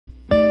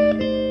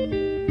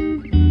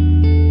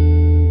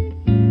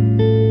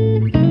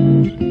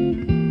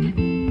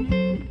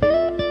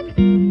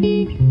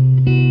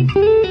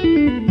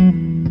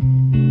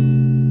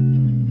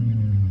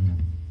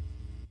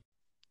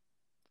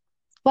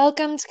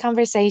Welcome to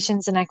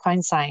Conversations in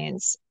Equine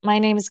Science. My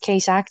name is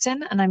Kate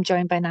Acton, and I'm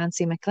joined by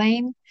Nancy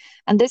McLean.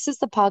 And this is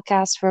the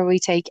podcast where we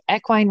take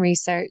equine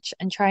research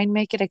and try and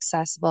make it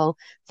accessible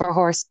for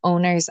horse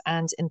owners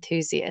and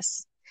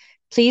enthusiasts.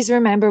 Please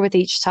remember with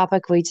each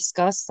topic we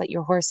discuss that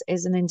your horse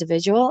is an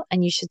individual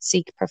and you should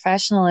seek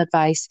professional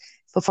advice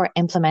before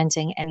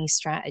implementing any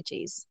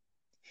strategies.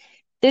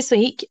 This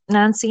week,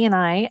 Nancy and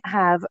I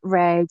have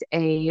read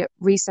a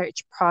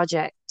research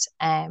project,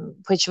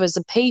 which was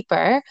a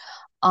paper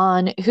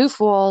on hoof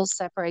wall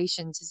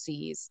separation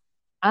disease,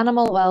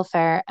 animal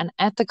welfare, and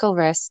ethical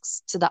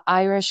risks to the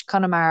Irish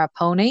Connemara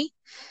pony.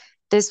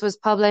 This was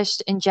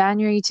published in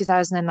January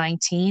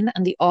 2019,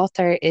 and the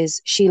author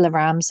is Sheila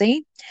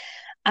Ramsey.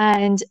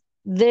 And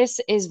this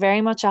is very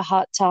much a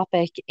hot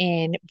topic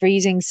in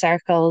breeding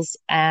circles,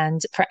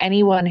 and for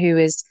anyone who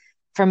is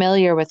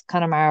familiar with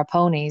Connemara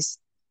ponies.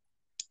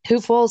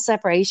 Hoof wall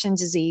separation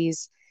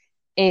disease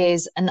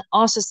is an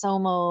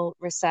autosomal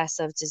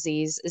recessive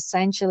disease.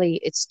 Essentially,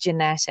 it's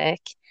genetic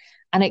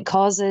and it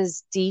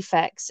causes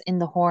defects in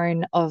the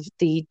horn of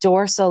the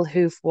dorsal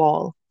hoof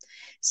wall.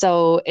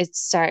 So it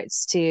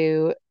starts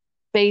to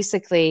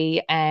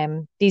basically,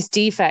 these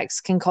defects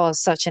can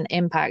cause such an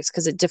impact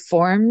because it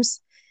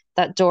deforms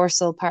that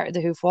dorsal part of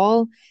the hoof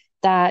wall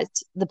that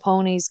the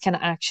ponies can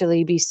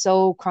actually be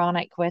so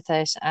chronic with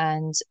it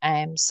and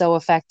so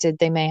affected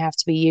they may have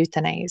to be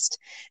euthanized.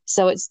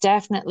 So it's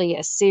definitely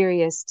a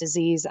serious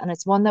disease, and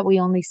it's one that we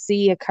only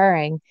see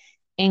occurring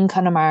in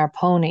Connemara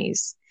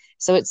ponies.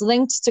 So it's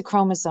linked to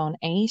chromosome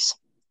 8,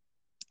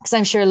 because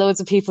I'm sure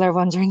loads of people are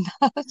wondering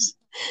that.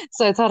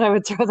 So I thought I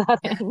would throw that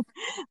in.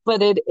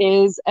 But it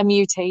is a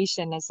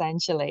mutation,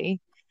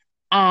 essentially.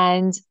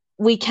 And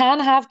we can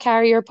have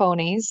carrier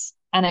ponies,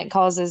 and it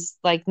causes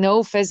like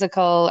no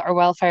physical or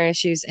welfare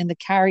issues in the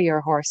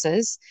carrier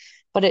horses,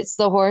 but it's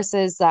the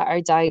horses that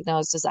are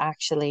diagnosed as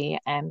actually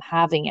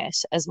having it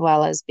as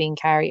well as being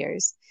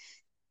carriers.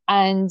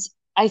 And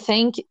I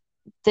think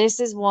this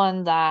is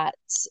one that,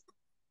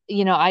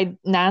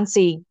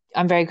 Nancy,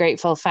 I'm very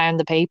grateful, found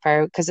the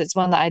paper because it's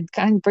one that I'd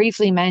kind of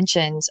briefly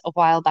mentioned a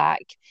while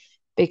back.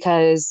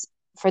 Because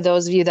for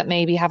those of you that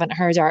maybe haven't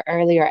heard our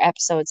earlier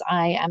episodes,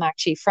 I am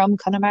actually from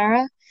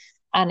Connemara,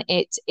 and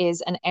it is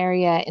an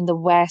area in the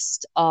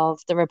west of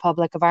the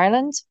Republic of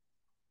Ireland.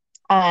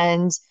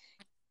 And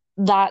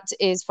that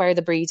is where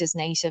the breed is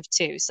native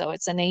to. So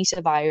it's a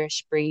native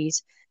Irish breed.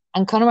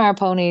 And Connemara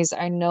ponies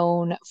are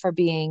known for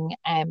being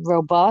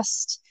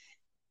robust.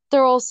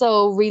 They're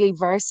also really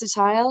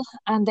versatile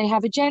and they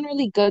have a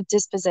generally good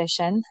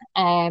disposition.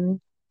 I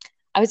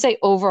would say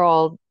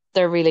overall,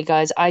 they're really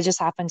good. I just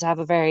happen to have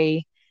a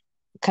very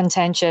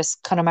contentious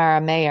Connemara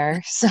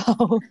mare,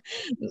 so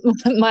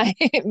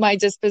my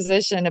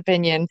disposition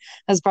opinion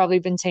has probably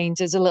been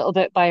tainted a little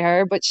bit by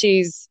her, but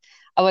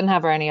I wouldn't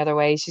have her any other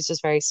way. She's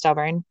just very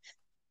stubborn.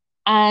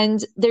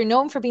 And they're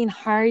known for being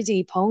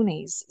hardy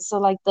ponies. So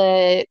like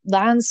the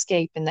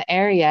landscape in the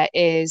area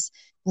is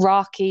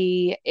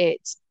rocky,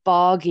 it's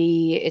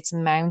boggy, it's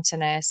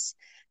mountainous.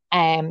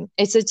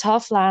 It's a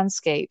tough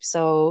landscape,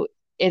 so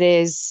it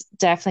is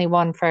definitely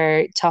one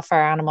for tougher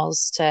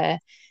animals to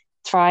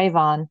thrive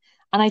on.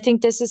 And I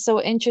think this is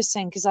so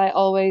interesting because I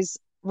always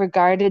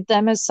regarded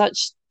them as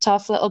such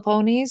tough little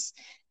ponies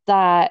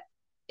that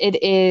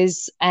it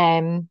is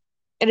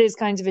it is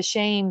kind of a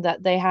shame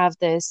that they have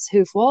this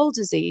hoof wall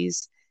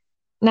disease.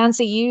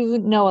 Nancy, you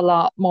know a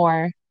lot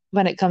more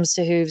when it comes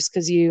to hooves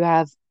because you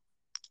have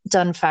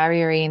done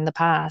farriery in the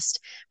past.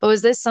 But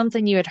was this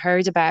something you had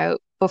heard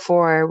about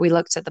before we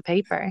looked at the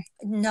paper?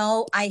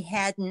 No, I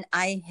hadn't.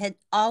 I had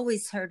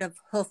always heard of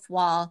hoof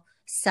wall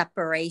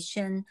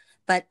separation,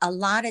 but a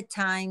lot of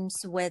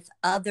times with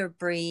other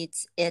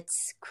breeds,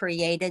 it's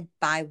created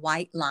by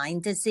white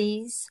line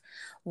disease,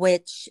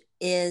 which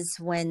is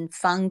when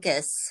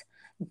fungus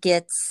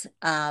gets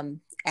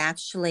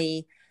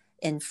actually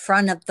in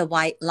front of the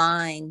white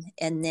line,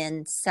 and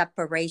then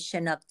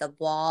separation of the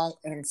wall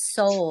and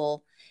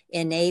sole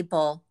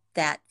enable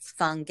that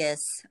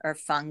fungus or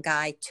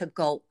fungi to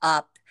go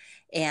up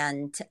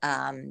and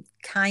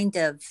kind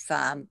of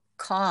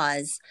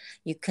cause,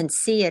 you can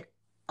see it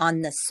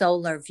on the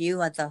solar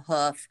view of the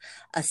hoof,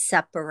 a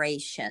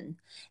separation.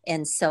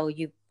 And so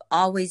you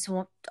always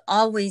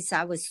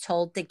I was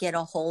told to get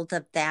a hold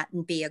of that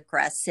and be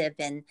aggressive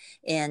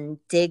and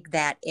dig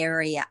that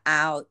area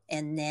out,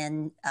 and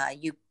then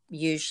you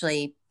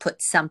usually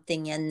put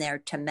something in there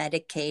to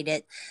medicate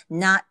it,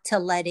 not to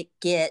let it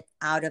get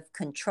out of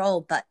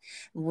control. But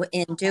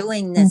in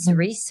doing this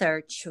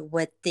research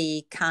with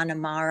the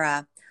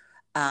Connemara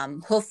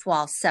hoof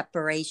wall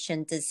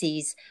separation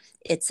disease,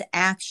 it's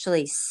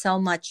actually so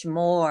much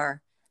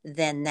more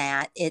than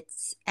that.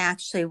 It's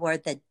actually where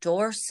the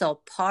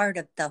dorsal part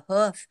of the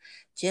hoof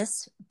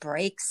just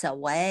breaks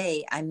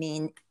away. I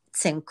mean,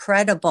 it's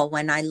incredible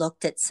when I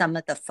looked at some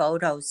of the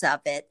photos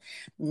of it.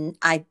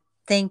 I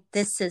think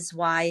this is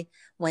why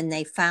when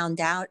they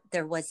found out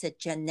there was a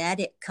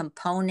genetic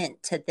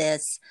component to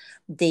this,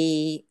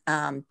 the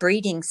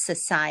breeding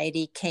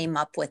society came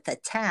up with a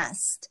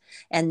test,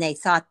 and they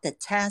thought the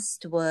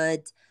test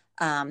would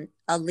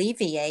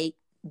alleviate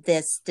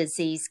this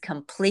disease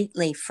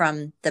completely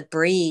from the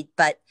breed.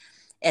 But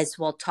as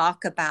we'll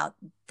talk about,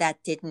 that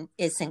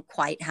isn't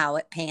quite how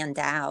it panned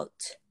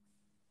out.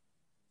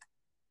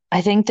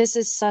 I think this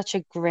is such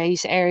a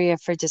great area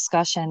for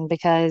discussion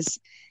because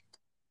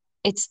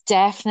it's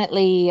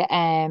definitely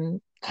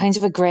kind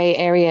of a gray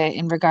area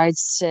in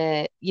regards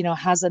to,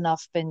 has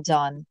enough been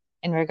done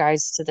in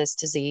regards to this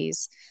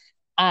disease?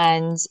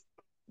 And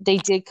they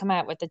did come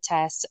out with the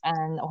test,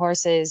 and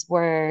horses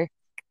were,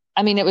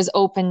 I mean, it was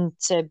open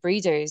to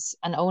breeders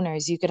and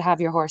owners. You could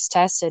have your horse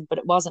tested, but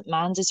it wasn't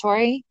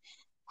mandatory,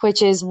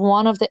 which is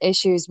one of the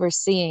issues we're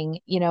seeing.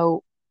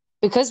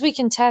 Because we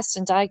can test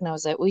and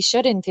diagnose it, we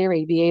should, in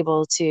theory, be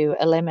able to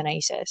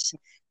eliminate it.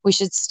 We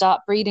should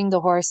stop breeding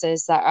the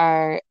horses that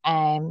are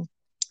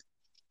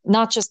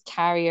not just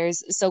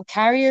carriers. So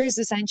carriers,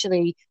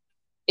 essentially,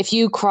 if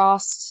you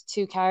crossed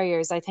two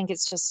carriers, I think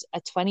it's just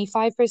a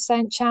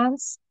 25%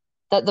 chance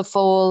that the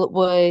foal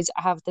would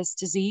have this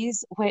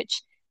disease,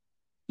 which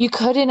you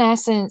could, in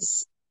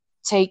essence,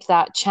 take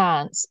that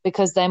chance,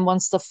 because then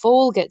once the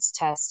foal gets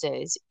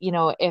tested,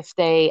 if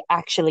they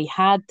actually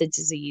had the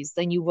disease,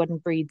 then you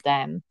wouldn't breed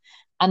them.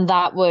 And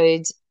that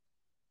would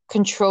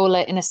control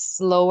it in a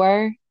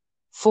slower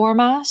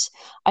format.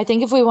 I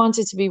think if we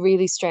wanted to be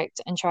really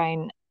strict and try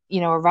and,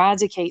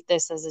 eradicate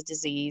this as a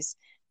disease,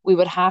 we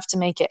would have to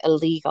make it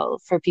illegal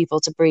for people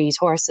to breed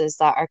horses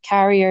that are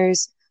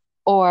carriers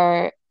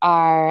or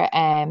are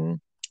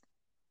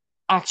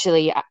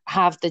actually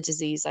have the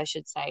disease, I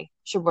should say.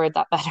 Should word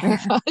that better.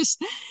 But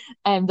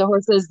the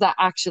horses that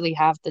actually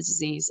have the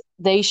disease,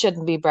 they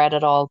shouldn't be bred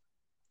at all.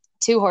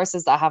 Two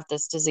horses that have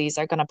this disease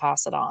are going to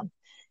pass it on.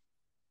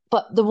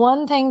 But the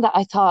one thing that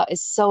I thought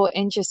is so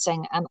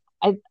interesting, and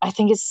I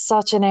think it's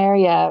such an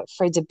area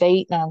for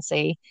debate,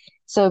 Nancy,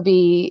 so it'd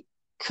be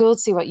cool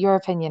to see what your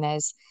opinion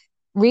is.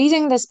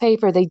 Reading this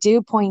paper, they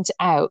do point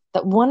out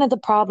that one of the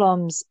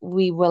problems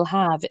we will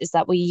have is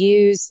that we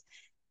use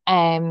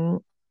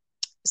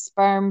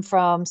sperm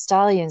from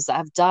stallions that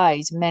have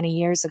died many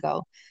years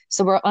ago.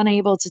 So we're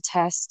unable to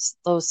test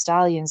those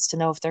stallions to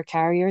know if they're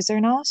carriers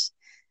or not.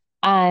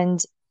 And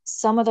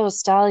some of those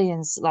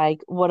stallions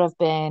would have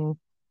been,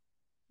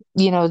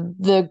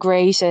 the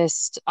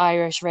greatest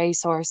Irish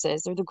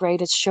racehorses or the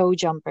greatest show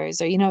jumpers,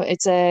 or,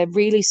 it's a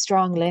really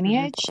strong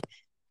lineage.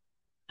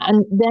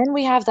 And then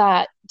we have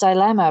that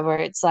dilemma where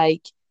it's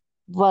like,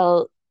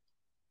 well,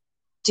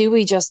 do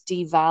we just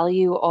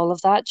devalue all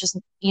of that? Just,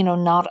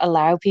 not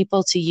allow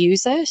people to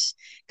use it?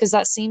 Because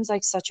that seems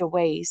like such a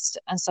waste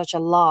and such a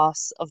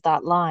loss of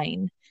that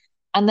line.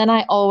 And then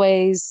I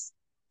always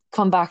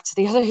come back to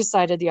the other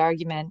side of the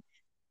argument,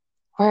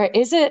 where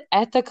is it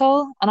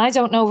ethical? And I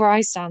don't know where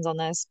I stand on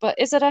this, but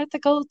is it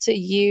ethical to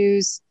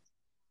use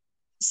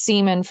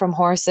semen from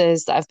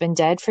horses that have been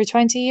dead for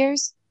 20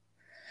 years?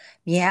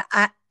 Yeah,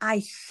 I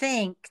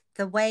think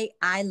the way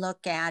I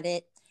look at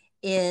it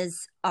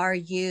is, are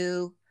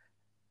you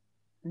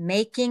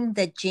making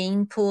the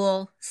gene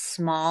pool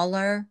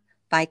smaller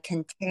by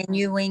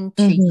continuing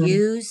to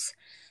use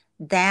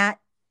that,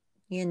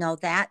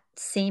 that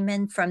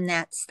semen from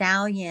that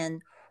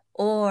stallion,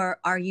 or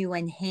are you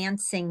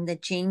enhancing the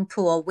gene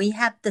pool? We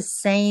have the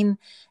same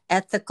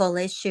ethical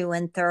issue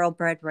in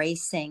thoroughbred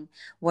racing,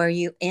 where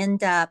you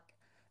end up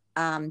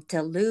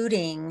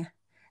diluting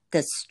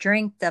the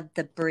strength of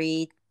the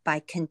breed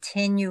by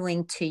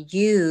continuing to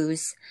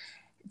use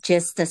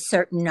just a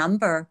certain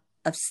number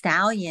of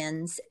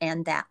stallions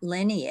and that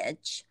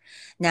lineage.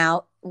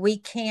 Now, we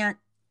can't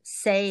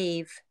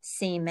save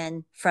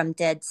semen from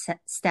dead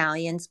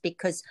stallions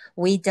because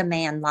we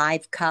demand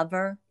live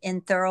cover in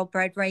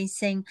thoroughbred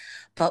racing,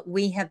 but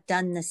we have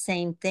done the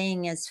same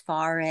thing as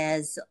far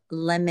as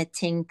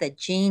limiting the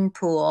gene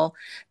pool,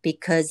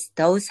 because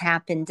those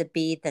happen to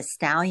be the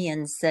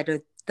stallions that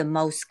are the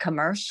most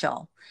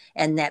commercial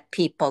and that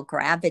people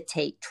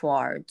gravitate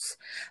towards.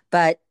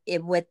 But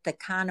with the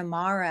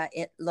Connemara,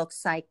 it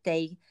looks like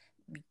they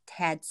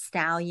had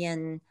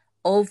stallion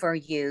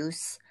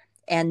overuse,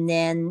 and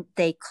then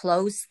they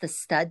closed the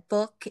stud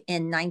book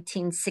in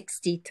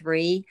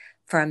 1963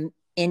 from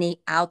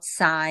any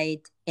outside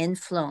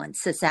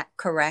influence. Is that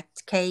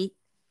correct, Kate?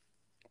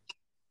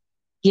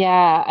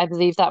 Yeah, I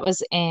believe that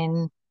was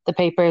in the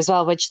paper as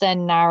well, which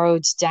then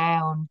narrowed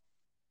down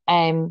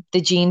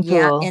the gene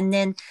pool. Yeah, and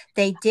then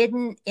they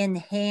didn't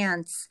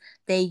enhance,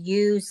 they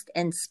used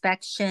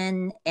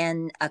inspection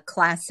and a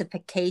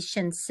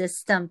classification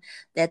system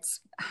that's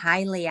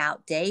highly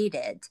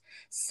outdated.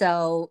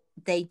 So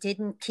they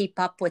didn't keep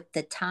up with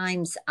the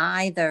times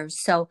either.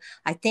 So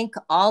I think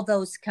all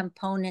those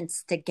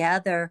components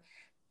together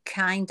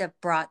kind of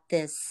brought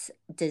this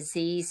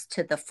disease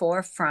to the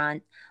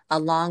forefront,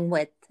 along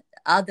with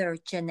other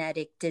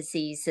genetic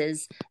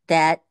diseases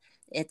that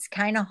it's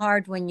kind of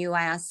hard when you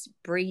ask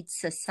breed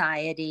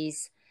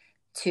societies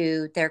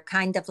they're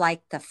kind of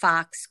like the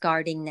fox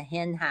guarding the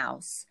hen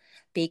house,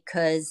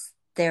 because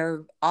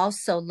they're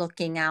also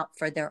looking out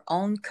for their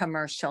own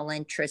commercial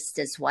interest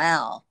as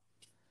well.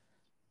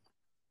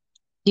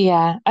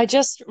 Yeah, I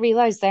just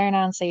realized there,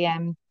 Nancy,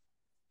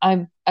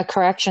 I'm a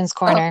corrections Oh,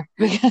 corner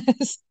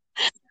because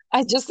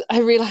I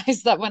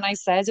realized that when I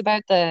said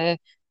about the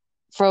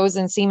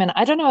frozen semen,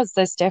 I don't know, is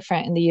this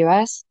different in the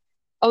US?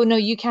 Oh no,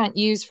 you can't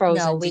use no,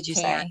 frozen, we did you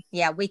can't. say?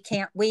 Yeah, we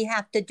can't. We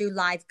have to do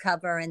live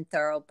cover and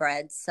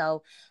thoroughbreds.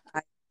 So,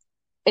 uh,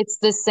 It's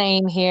the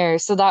same here.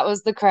 So that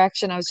was the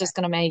correction I was okay. just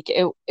going to make.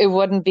 It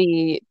wouldn't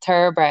be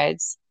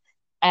thoroughbreds,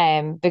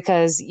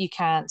 because you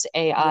can't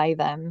Yeah, AI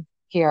them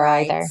here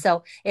right. either.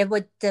 So it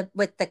would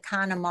with the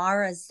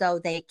Connemara's, though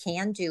they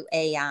can do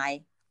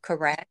AI,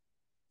 correct?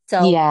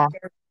 So Yeah,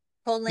 they're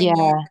pulling in.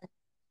 yeah.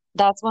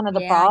 That's one of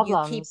the Yeah, you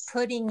keep problems.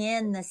 putting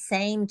in the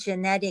same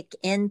genetic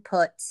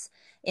inputs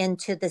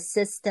into the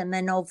system,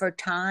 and over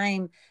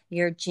time,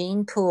 your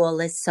gene pool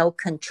is so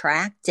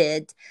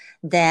contracted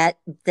that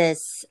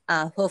this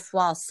hoof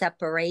wall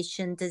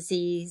separation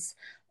disease,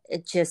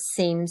 it just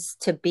seems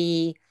to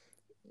be,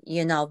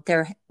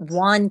 there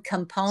one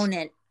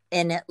component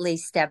in at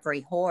least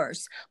every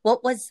horse.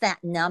 What was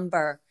that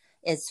number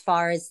as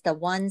far as the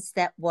ones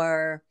that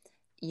were,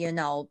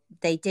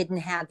 they didn't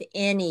have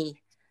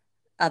any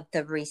of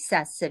the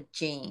recessive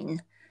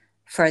gene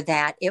for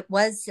that? It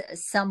was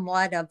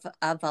somewhat of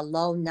a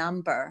low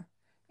number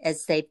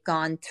as they've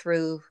gone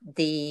through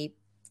the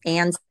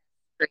ancestry,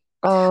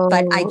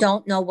 but I Oh,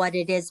 don't know what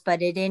it is.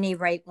 But at any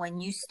rate, when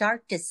you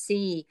start to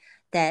see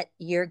that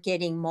you're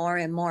getting more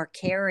and more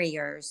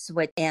carriers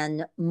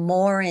and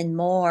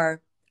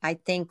more, I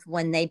think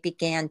when they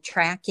began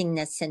tracking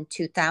this in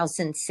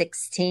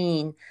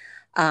 2016,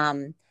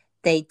 um,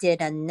 they did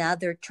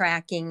another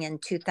tracking in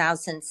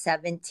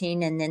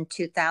 2017 and then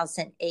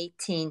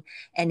 2018,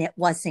 and it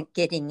wasn't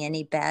getting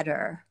any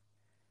better.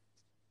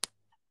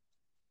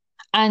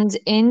 and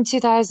in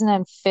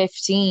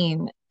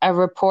 2015, a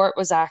report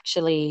was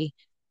actually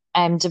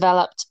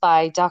developed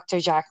by Dr.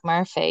 Jack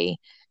Murphy,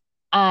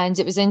 and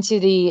it was into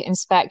the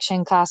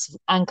inspection class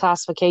and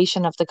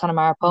classification of the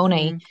Connemara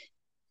pony. Mm-hmm.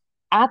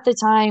 At the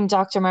time,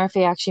 Dr.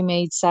 Murphy actually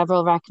made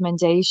several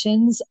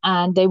recommendations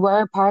and they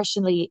were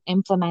partially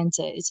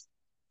implemented.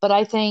 But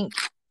I think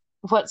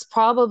what's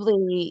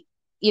probably,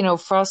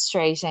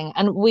 frustrating,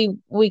 and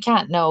we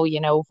can't know,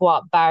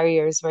 what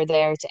barriers were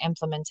there to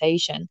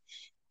implementation,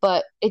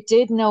 but it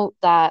did note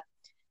that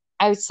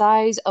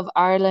outside of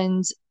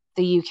Ireland,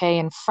 the UK,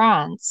 and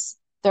France,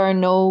 there are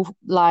no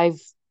live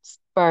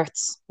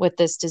births with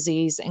this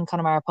disease in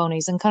Connemara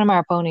ponies, and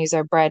Connemara ponies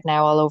are bred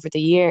now all over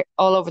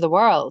the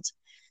world.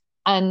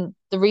 And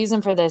the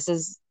reason for this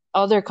is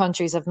other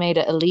countries have made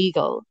it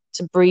illegal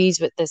to breed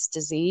with this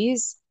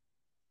disease.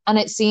 And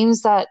it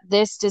seems that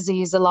this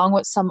disease, along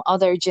with some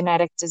other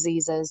genetic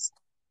diseases,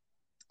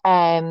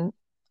 um,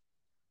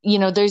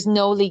 there's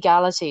no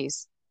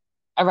legalities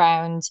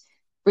around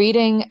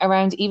breeding,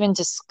 around even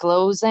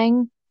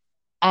disclosing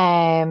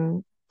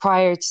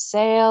prior to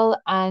sale,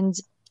 and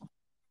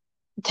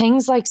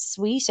things like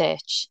sweet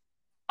itch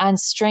and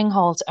string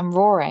halt and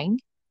roaring.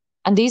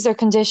 And these are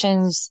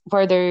conditions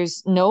where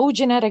there's no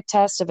genetic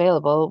test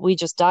available. We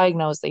just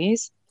diagnose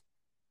these.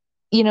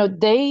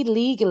 They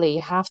legally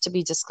have to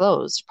be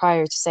disclosed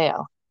prior to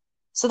sale.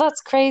 So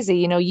that's crazy.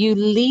 You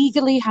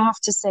legally have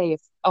to say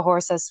if a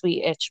horse has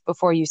sweet itch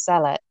before you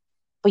sell it,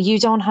 but you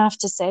don't have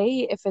to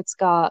say if it's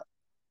got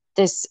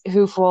this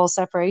hoof wall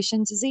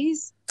separation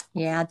disease.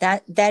 Yeah,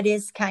 that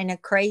is kind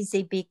of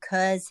crazy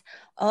because,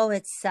 oh,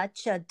 it's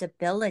such a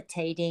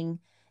debilitating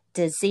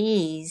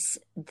disease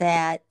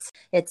that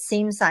it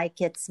seems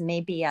like it's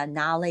maybe a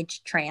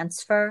knowledge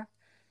transfer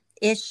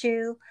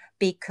issue,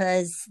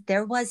 because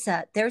there's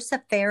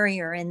a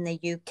farrier in the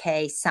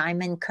UK,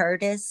 Simon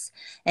Curtis,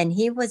 and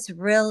he was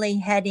really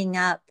heading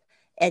up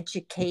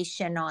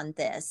education on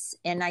this,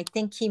 and I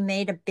think he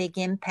made a big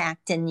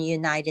impact in the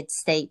United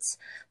States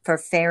for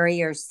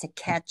farriers to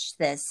catch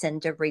this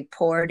and to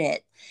report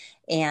it.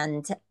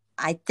 And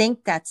I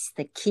think that's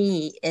the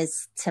key,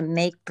 is to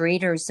make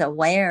breeders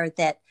aware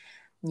that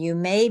you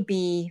may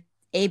be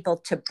able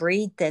to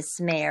breed this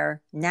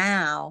mare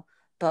now,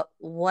 but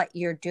what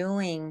you're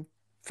doing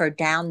for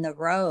down the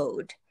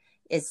road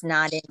is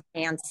not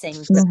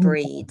enhancing the Mhm.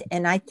 breed.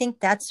 And I think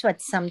that's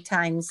what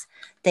sometimes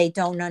they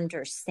don't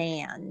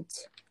understand.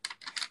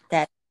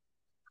 That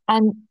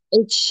And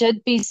it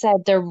should be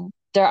said there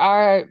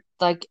are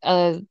like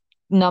a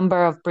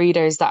number of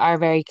breeders that are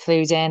very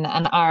clued in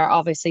and are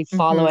obviously Mhm.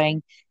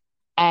 following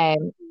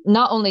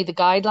not only the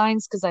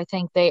guidelines, because I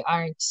think they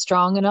aren't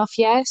strong enough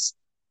yet,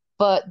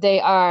 but they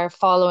are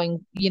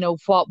following,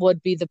 what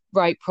would be the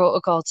right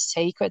protocol to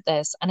take with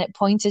this. And it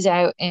pointed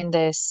out in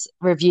this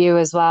review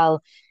as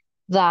well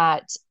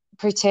that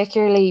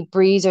particularly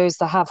breeders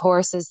that have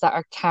horses that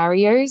are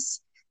carriers,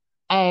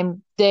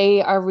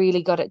 they are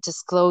really good at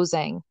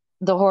disclosing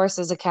the horse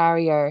as a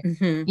carrier,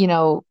 Mhm. you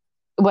know,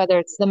 whether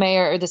it's the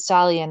mare or the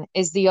stallion,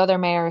 is the other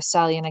mare or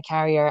stallion a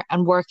carrier,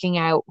 and working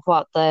out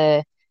what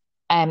the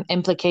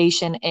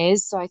implication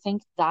is. So I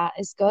think that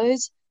is good.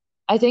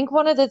 I think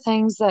one of the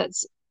things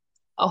that's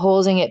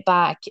holding it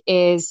back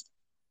is,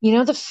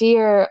 the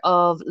fear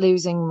of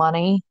losing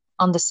money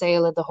on the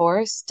sale of the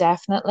horse,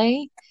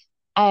 definitely.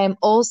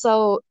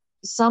 Also,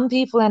 some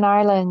people in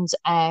Ireland,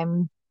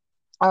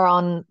 are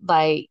on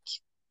like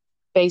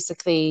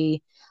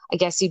basically, I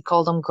guess you'd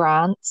call them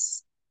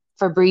grants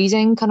for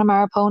breeding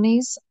Connemara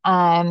ponies.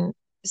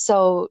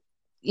 So,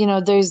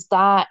 there's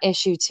that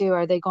issue too.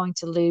 Are they going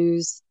to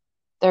lose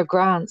their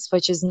grants,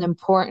 which is an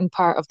important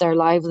part of their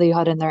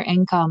livelihood and their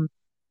income,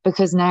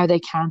 because now they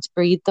can't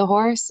breed the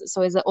horse?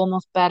 So is it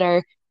almost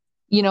better,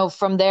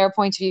 from their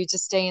point of view, to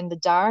stay in the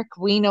dark?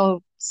 We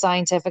know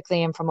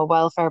scientifically and from a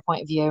welfare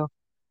point of view,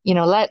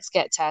 let's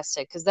get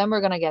tested, because then we're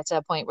going to get to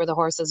a point where the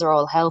horses are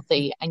all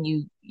healthy and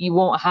you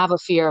won't have a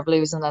fear of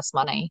losing this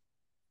money.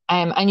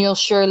 And you'll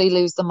surely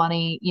lose the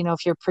money,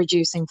 if you're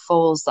producing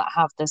foals that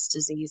have this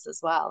disease as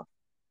well.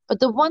 But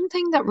the one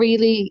thing that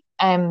really,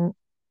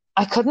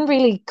 I couldn't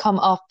really come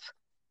up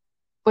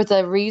with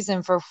a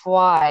reason for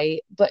why,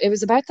 but it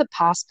was about the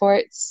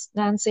passports,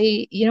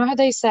 Nancy. You know how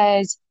they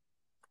said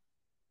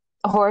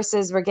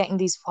horses were getting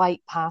these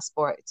white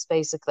passports,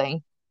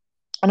 basically?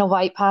 And a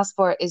white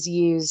passport is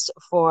used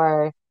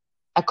for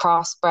a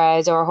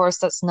crossbred or a horse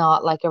that's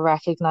not like a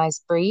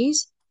recognized breed.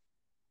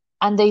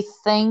 And they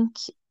think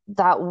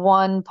that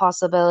one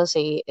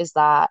possibility is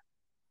that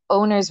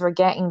owners were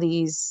getting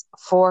these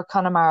four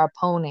Connemara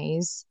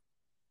ponies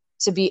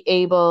to be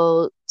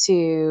able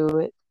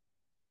to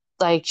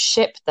like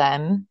ship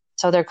them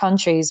to other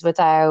countries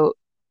without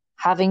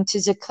having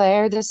to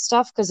declare this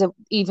stuff, because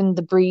even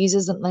the breed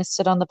isn't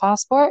listed on the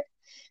passport.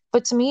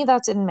 But to me,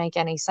 that didn't make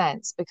any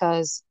sense,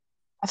 because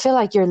I feel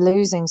like you're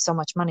losing so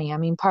much money. I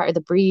mean, part of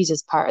the breed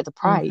is part of the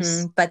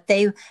price. But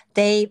they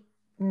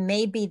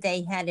maybe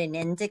they had an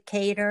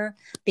indicator,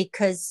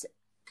 because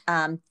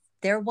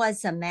there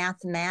was a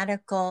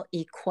mathematical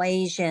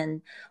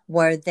equation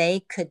where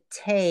they could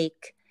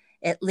take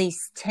at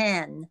least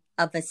 10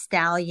 of a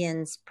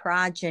stallion's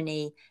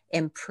progeny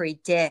and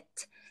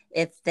predict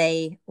if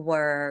they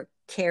were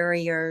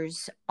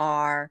carriers,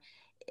 or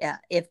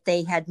if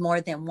they had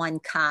more than one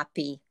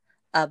copy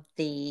of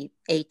the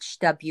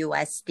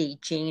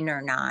HWSD gene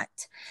or not.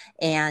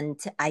 And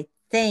I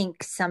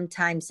think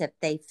sometimes if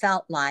they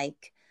felt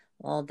like,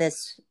 well,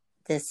 this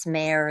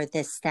mare,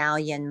 this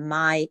stallion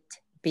might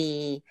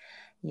be,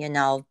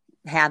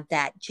 have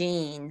that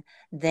gene,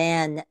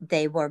 then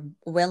they were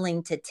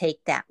willing to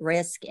take that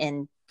risk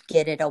and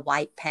get it a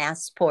white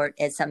passport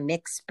as a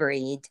mixed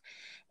breed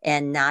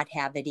and not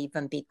have it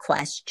even be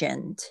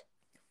questioned.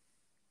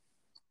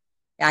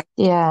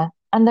 Yeah.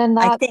 And then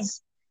I think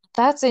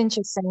that's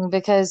interesting,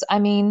 because I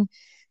mean,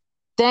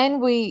 then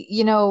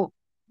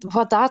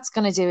what that's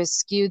going to do is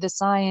skew the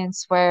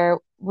science, where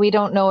we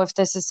don't know if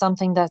this is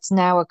something that's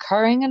now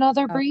occurring in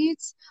other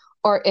breeds,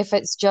 or if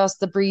it's just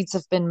the breeds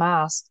have been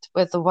masked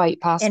with the white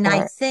and I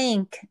passport.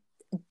 think,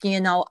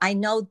 I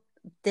know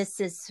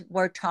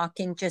we're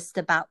talking just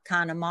about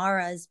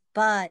Connemaras,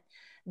 but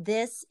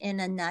this in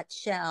a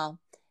nutshell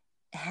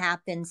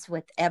happens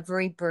with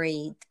every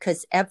breed,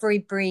 because every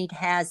breed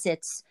has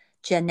its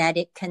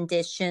genetic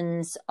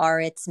conditions or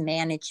its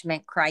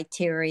management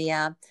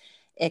criteria,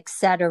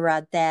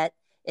 etc., that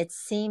it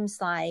seems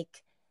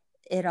like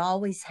it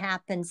always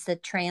happens. The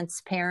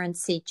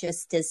transparency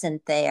just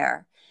isn't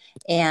there.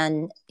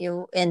 And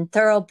in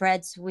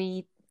thoroughbreds,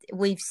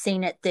 we've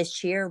seen it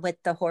this year with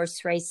the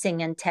Horse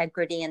Racing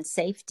Integrity and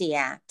Safety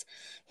Act.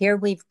 Here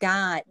we've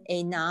got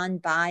a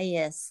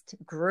non-biased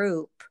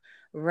group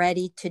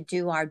ready to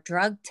do our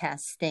drug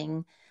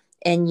testing,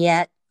 and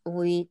yet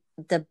the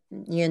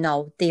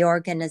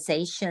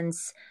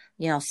organizations,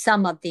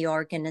 some of the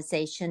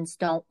organizations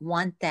don't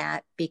want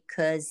that,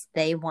 because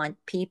they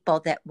want people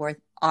that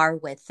are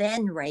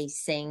within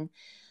racing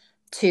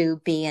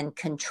to be in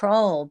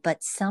control.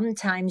 But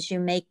sometimes you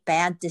make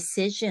bad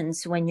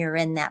decisions when you're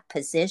in that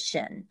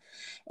position.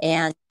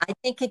 And I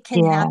think it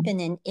can Yeah. happen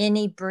in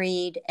any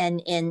breed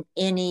and in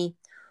any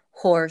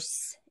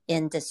horse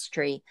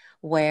industry,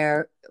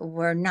 where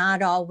we're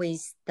not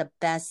always the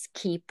best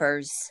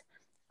keepers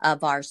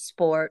of our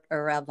sport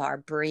or of our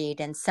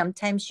breed. And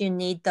sometimes you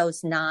need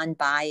those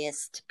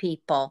non-biased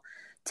people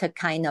to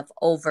kind of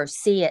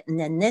oversee it. And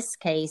in this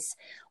case,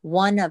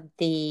 one of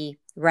the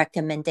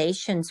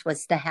recommendations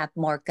was to have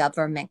more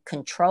government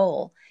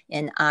control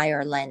in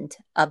Ireland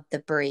of the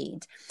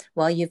breed.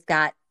 Well, you've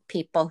got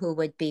people who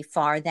would be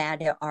for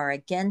that or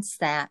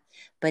against that.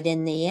 But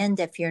in the end,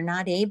 if you're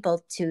not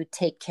able to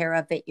take care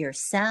of it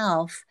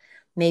yourself,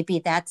 maybe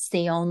that's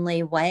the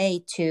only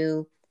way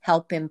to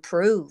help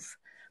improve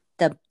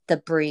the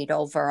breed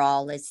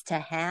overall, is to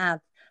have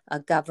a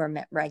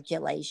government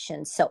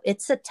regulation. So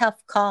it's a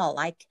tough call.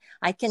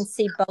 I can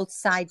see both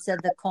sides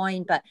of the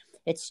coin, but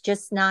it's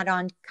just not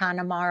on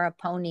Connemara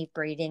pony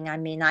breeding. I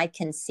mean, I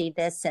can see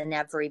this in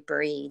every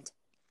breed.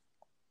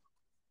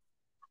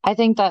 I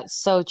think that's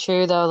so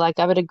true, though. Like,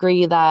 I would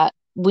agree that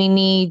we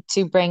need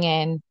to bring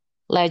in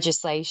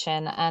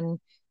legislation, and,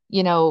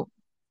 you know,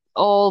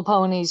 all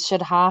ponies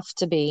should have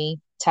to be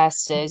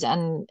tested,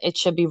 and it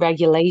should be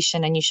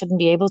regulation, and you shouldn't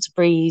be able to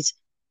breed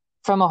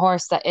from a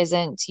horse that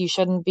isn't. You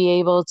shouldn't be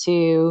able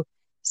to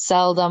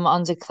sell them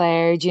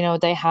undeclared.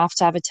 They have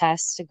to have a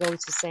test to go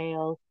to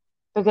sale.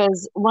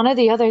 Because one of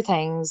the other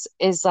things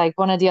is like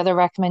one of the other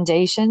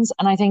recommendations,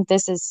 and I think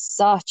this is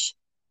such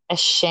a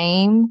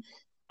shame.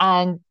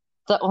 And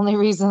the only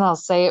reason I'll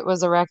say it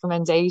was a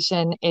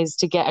recommendation is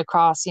to get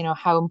across,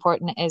 how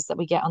important it is that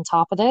we get on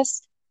top of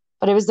this.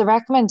 But it was the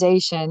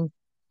recommendation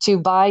to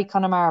buy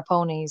Connemara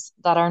ponies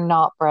that are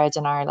not bred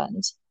in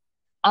Ireland.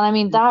 And I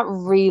mean, that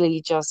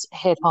really just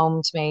hit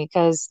home to me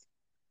because,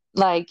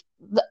 like,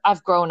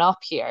 I've grown up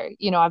here,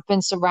 I've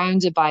been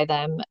surrounded by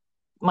them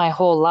my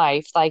whole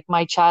life. Like,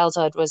 my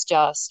childhood was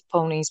just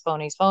ponies,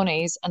 ponies,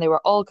 ponies, and they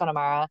were all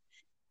Connemara.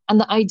 And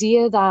the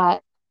idea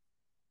that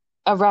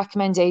a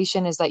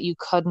recommendation is that you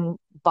couldn't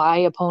buy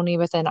a pony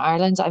within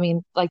Ireland. I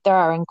mean, like there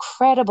are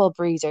incredible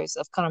breeders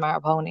of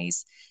Connemara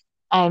ponies.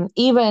 And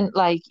even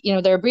like,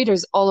 there are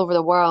breeders all over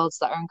the world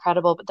that are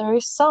incredible, but there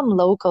are some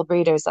local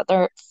breeders that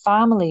their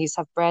families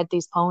have bred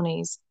these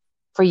ponies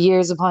for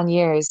years upon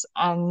years.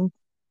 And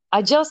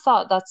I just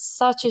thought that's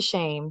such a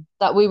shame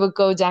that we would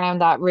go down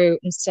that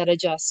route instead of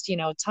just,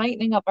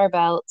 tightening up our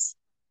belts,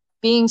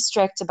 being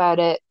strict about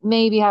it,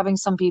 maybe having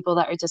some people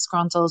that are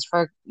disgruntled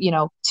for,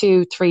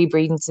 2, 3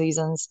 breeding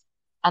seasons,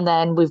 and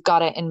then we've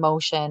got it in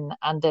motion,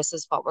 and this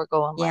is what we're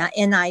going Yeah, with.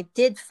 and I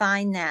did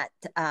find that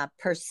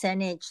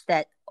percentage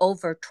that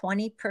over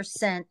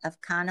 20% of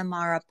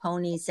Connemara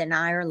ponies in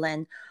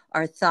Ireland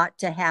are thought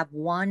to have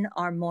one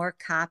or more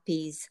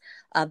copies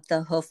of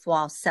the hoof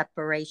wall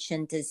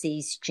separation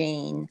disease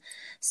gene.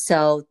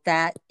 So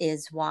that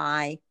is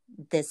why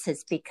this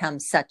has become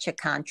such a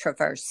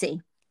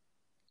controversy.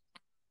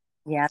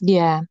 Yeah.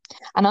 Yeah,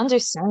 and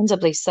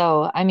understandably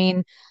so. I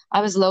mean,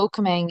 I was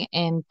locuming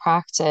in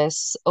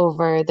practice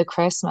over the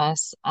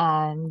Christmas,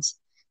 and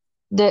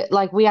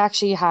we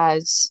actually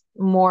had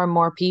more and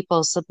more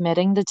people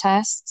submitting the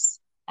tests.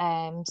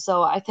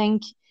 So I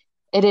think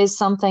it is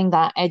something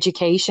that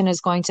education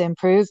is going to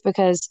improve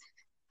because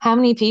how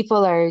many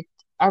people are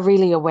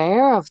really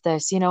aware of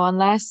this,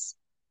 unless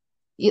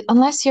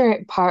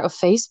you're part of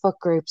Facebook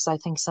groups, I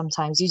think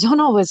sometimes you don't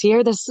always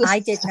hear this I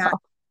did not. stuff.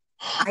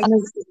 I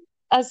And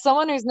as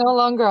someone who's no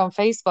longer on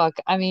Facebook,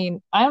 I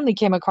mean, I only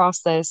came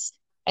across this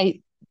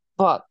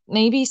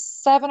maybe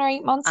 7 or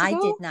 8 months I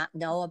ago? did not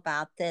know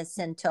about this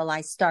until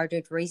I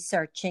started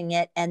researching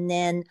it. And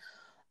then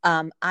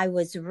I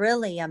was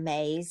really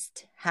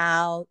amazed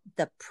how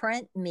the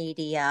print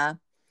media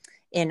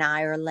in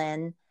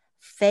Ireland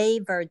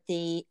favored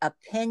the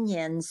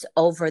opinions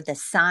over the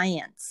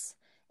science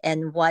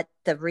and what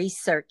the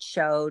research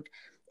showed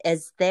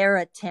as their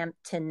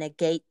attempt to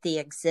negate the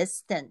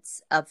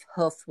existence of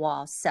hoof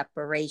wall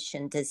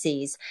separation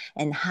disease.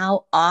 And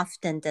how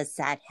often does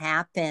that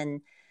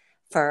happen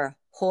for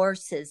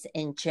horses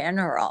in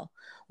general,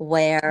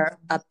 where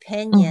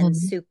opinion Hmm.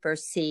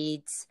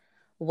 supersedes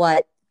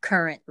what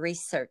current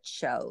research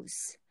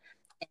shows?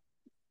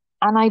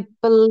 And I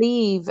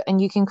believe,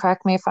 and you can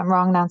correct me if I'm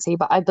wrong, Nancy,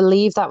 but I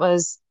believe that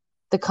was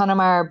the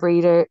Connemara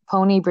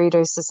Pony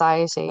Breeders What?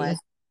 Society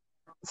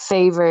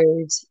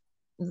favored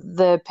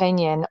the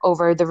opinion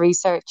over the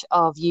research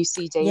of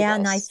UC Yeah,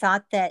 and I Davis.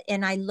 thought that,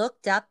 and I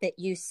looked up at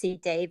UC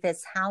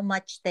Davis how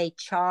much they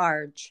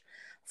charge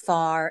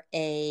for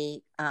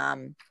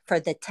for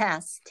the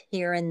test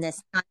here in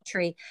this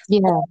country. Yeah,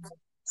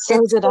 so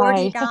It's did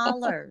I.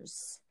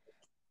 $40.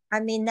 I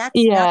mean, that's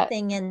Yeah.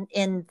 nothing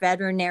in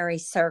veterinary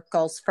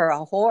circles for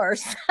a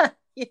horse,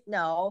 you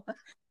know.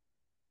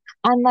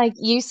 And like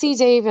UC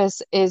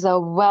Davis is a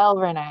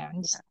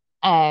well-renowned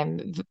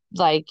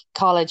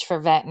college for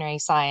veterinary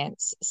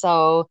science.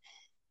 So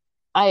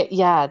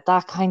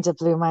that kind of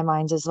blew my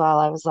mind as well.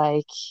 I was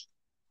like,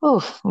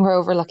 oh, we're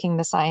overlooking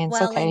the science.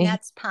 Well, and Okay.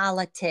 that's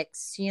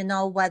politics,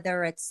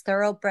 whether it's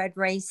thoroughbred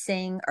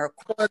racing or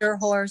quarter Yeah.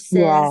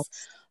 horses,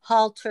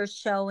 halter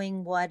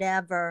showing,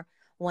 whatever.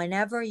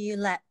 Whenever you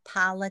let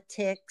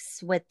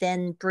politics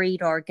within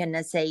breed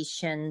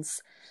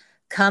organizations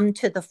come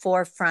to the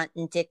forefront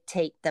and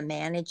dictate the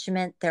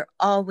management, there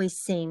always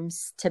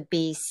seems to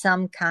be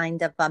some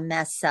kind of a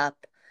mess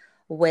up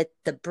with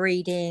the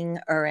breeding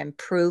or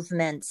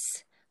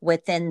improvements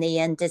within the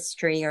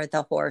industry or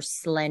the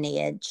horse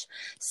lineage.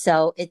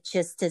 So it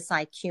just is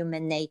like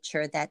human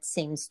nature that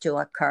seems to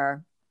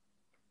occur.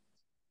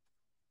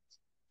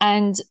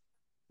 And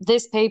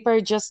this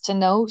paper, just to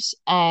note,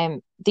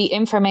 the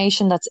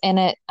information that's in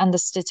it and the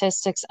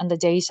statistics and the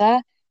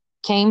data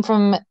came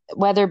from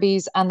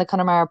Weatherby's and the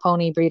Connemara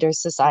Pony Breeders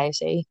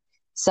Society.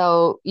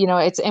 So,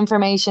 it's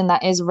information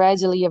that is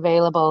readily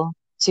available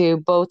to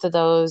both of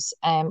those.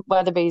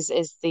 Weatherby's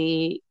is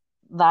the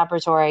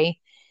laboratory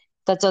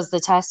that does the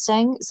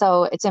testing.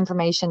 So it's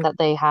information that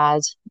they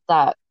had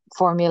that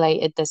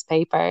formulated this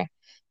paper.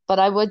 But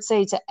I would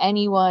say to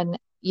anyone,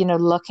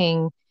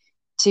 looking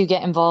to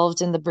get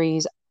involved in the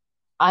breed,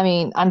 I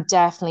mean, I'm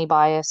definitely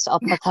biased. I'll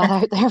put that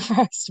out there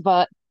first,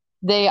 but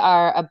they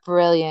are a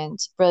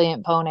brilliant,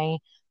 brilliant pony.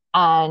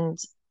 And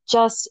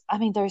I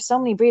mean, there are so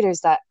many breeders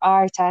that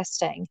are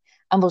testing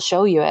and will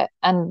show you it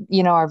and,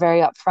 are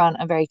very upfront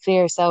and very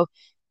clear. So,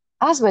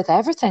 as with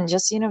everything,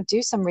 just,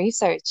 do some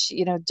research,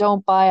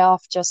 don't buy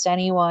off just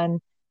anyone.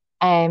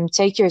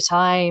 Take your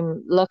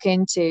time, look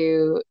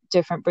into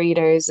different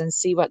breeders and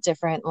see what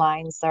different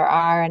lines there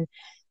are. And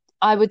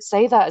I would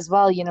say that as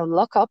well,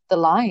 look up the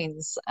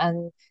lines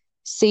and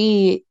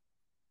see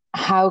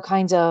how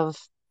kind of,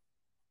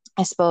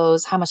 I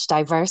suppose, how much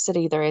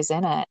diversity there is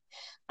in it.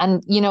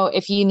 And,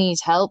 if you need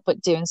help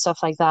with doing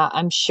stuff like that,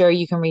 I'm sure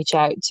you can reach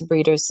out to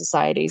breeders'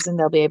 societies and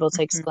they'll be able to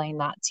Mhm. explain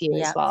that to you as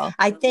Yeah, well.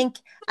 I think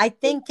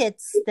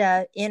it's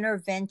the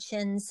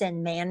interventions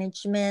and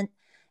management,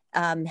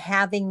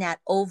 having that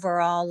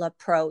overall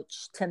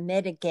approach to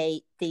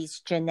mitigate these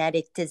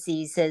genetic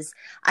diseases.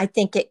 I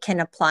think it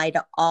can apply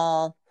to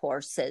all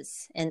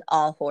horses and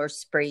all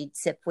horse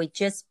breeds. If we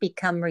just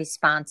become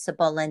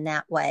responsible in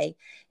that way,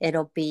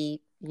 it'll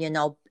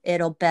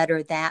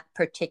better that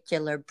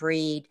particular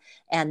breed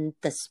and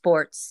the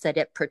sports that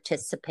it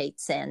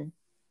participates in.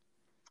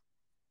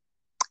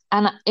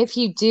 And if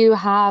you do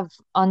have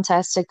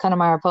untested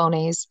Connemara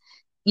ponies,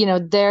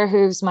 their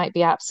hooves might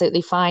be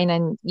absolutely fine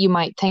and you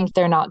might think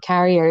they're not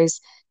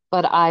carriers,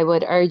 but I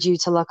would urge you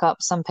to look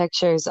up some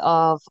pictures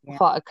of Yeah.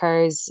 what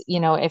occurs,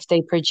 if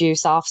they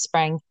produce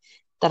offspring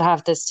that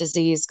have this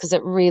disease, because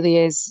it really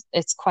is,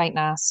 it's quite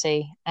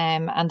nasty.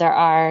 And there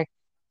are,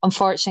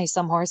 unfortunately,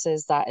 some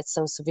horses that it's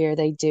so severe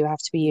they do have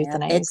to be Yeah, it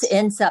euthanized.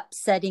 ends up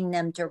setting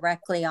them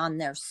directly on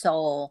their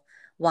sole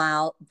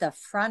while the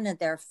front of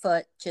their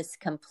foot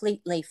just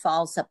completely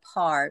falls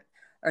apart,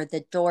 or the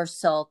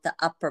dorsal, the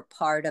upper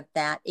part of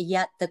that.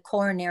 Yet the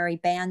coronary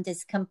band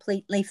is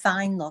completely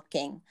fine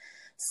looking.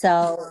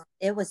 So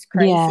it was Yeah.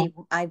 crazy.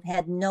 I've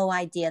had no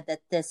idea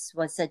that this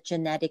was a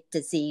genetic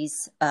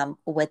disease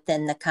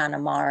within the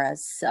Connemaras.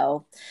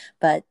 So,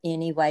 but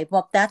anyway,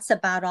 well, that's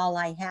about all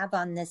I have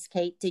on this,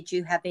 Kate. Did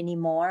you have any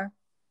more?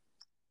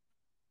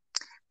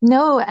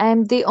 No,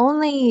 the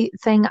only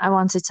thing I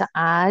wanted to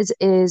add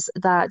is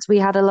that we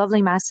had a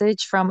lovely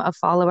message from a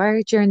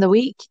follower during the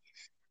week.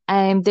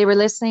 They were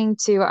listening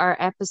to our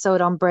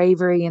episode on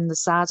bravery in the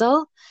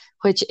saddle,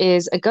 which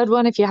is a good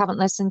one. If you haven't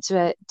listened to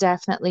it,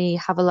 definitely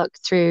have a look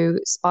through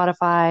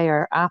Spotify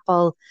or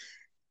Apple.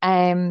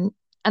 And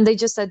they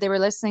just said they were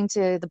listening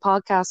to the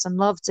podcast and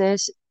loved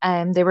it.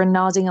 They were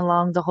nodding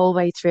along the whole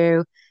way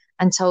through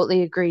and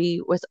totally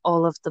agree with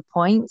all of the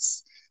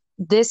points.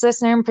 This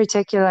listener in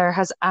particular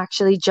has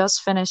actually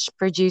just finished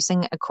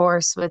producing a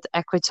course with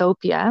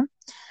Equitopia.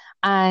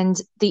 And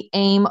the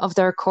aim of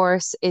their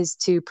course is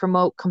to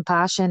promote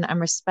compassion and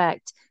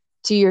respect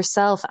to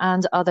yourself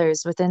and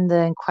others within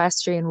the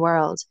equestrian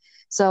world.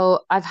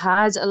 So I've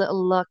had a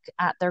little look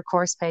at their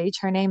course page.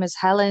 Her name is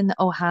Helen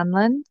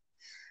O'Hanlon.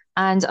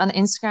 And on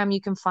Instagram,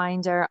 you can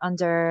find her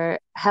under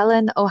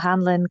Helen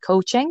O'Hanlon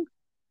Coaching.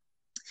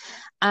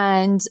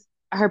 And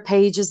her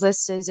page is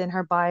listed in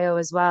her bio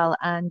as well.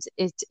 And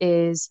it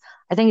is,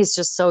 I think it's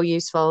just so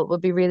useful. It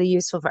would be really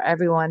useful for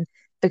everyone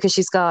because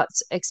she's got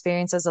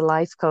experience as a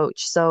life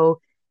coach.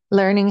 So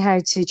learning how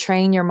to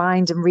train your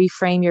mind and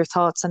reframe your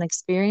thoughts and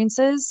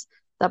experiences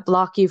that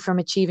block you from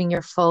achieving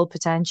your full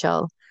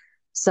potential.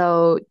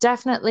 So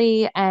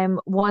definitely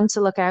one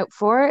to look out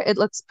for. It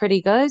looks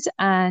pretty good.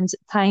 And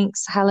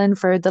thanks, Helen,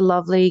 for the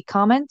lovely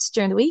comment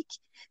during the week.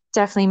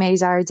 Definitely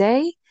made our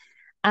day.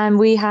 And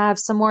we have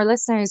some more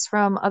listeners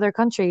from other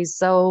countries.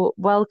 So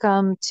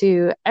welcome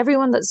to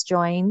everyone that's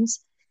joined.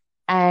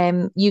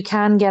 You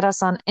can get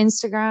us on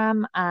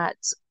Instagram at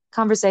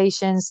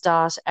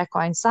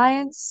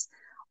conversations.equinescience,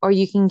 or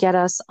you can get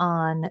us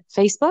on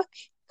Facebook,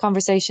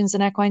 Conversations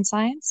in Equine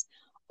Science,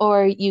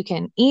 or you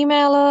can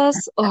email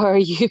us, or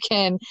you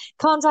can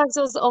contact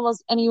us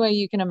almost any way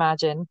you can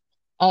imagine.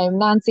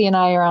 Nancy and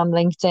I are on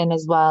LinkedIn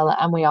as well,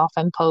 and we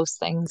often post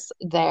things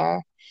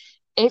there.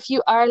 If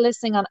you are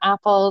listening on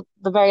Apple,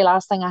 the very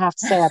last thing I have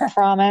to say, I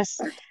promise,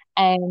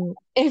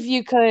 if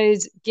you could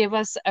give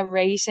us a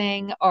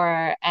rating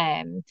or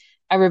a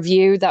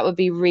review, that would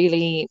be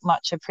really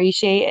much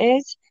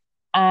appreciated.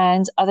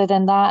 And other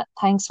than that,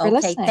 thanks for Okay,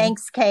 listening.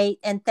 thanks, Kate,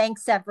 and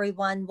thanks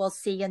everyone. We'll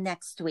see you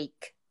next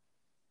week.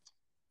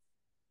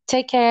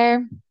 Take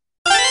care.